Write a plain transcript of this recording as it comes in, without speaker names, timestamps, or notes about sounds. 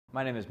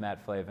My name is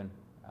Matt Flavin.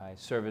 I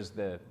serve as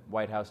the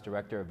White House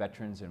Director of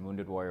Veterans and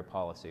Wounded Warrior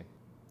Policy.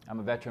 I'm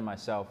a veteran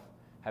myself,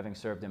 having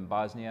served in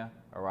Bosnia,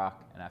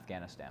 Iraq, and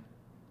Afghanistan.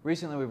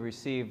 Recently, we've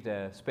received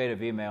a spate of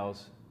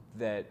emails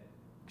that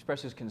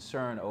expresses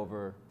concern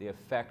over the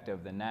effect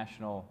of the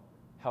national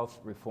health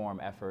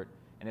reform effort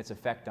and its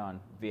effect on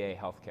VA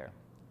healthcare.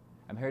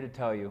 I'm here to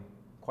tell you,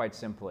 quite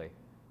simply,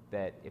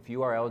 that if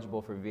you are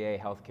eligible for VA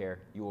healthcare,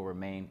 you will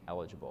remain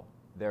eligible.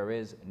 There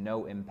is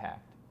no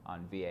impact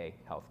on VA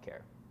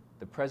healthcare.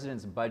 The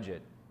President's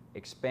budget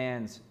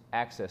expands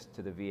access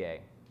to the VA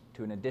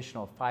to an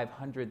additional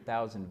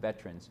 500,000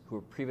 veterans who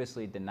were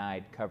previously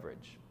denied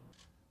coverage.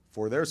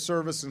 For their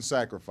service and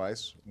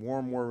sacrifice,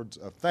 warm words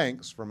of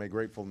thanks from a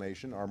grateful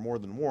nation are more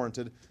than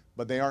warranted,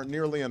 but they aren't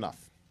nearly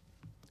enough.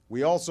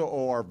 We also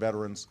owe our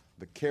veterans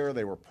the care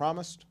they were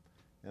promised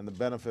and the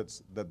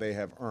benefits that they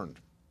have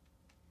earned.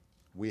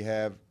 We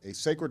have a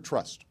sacred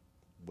trust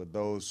with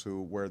those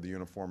who wear the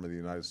uniform of the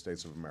United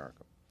States of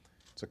America.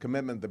 It's a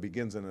commitment that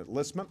begins in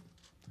enlistment,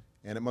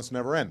 and it must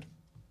never end.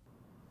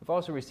 We've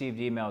also received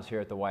emails here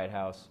at the White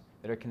House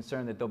that are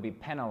concerned that they'll be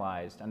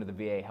penalized under the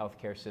VA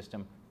healthcare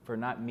system for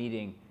not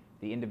meeting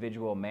the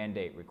individual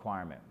mandate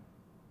requirement.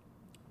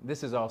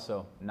 This is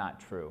also not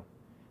true.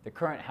 The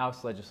current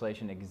House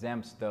legislation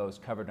exempts those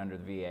covered under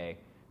the VA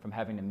from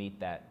having to meet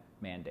that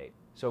mandate.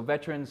 So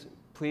veterans,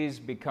 please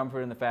be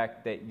comforted in the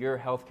fact that your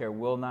healthcare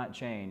will not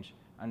change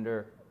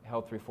under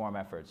health reform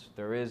efforts.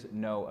 There is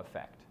no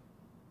effect.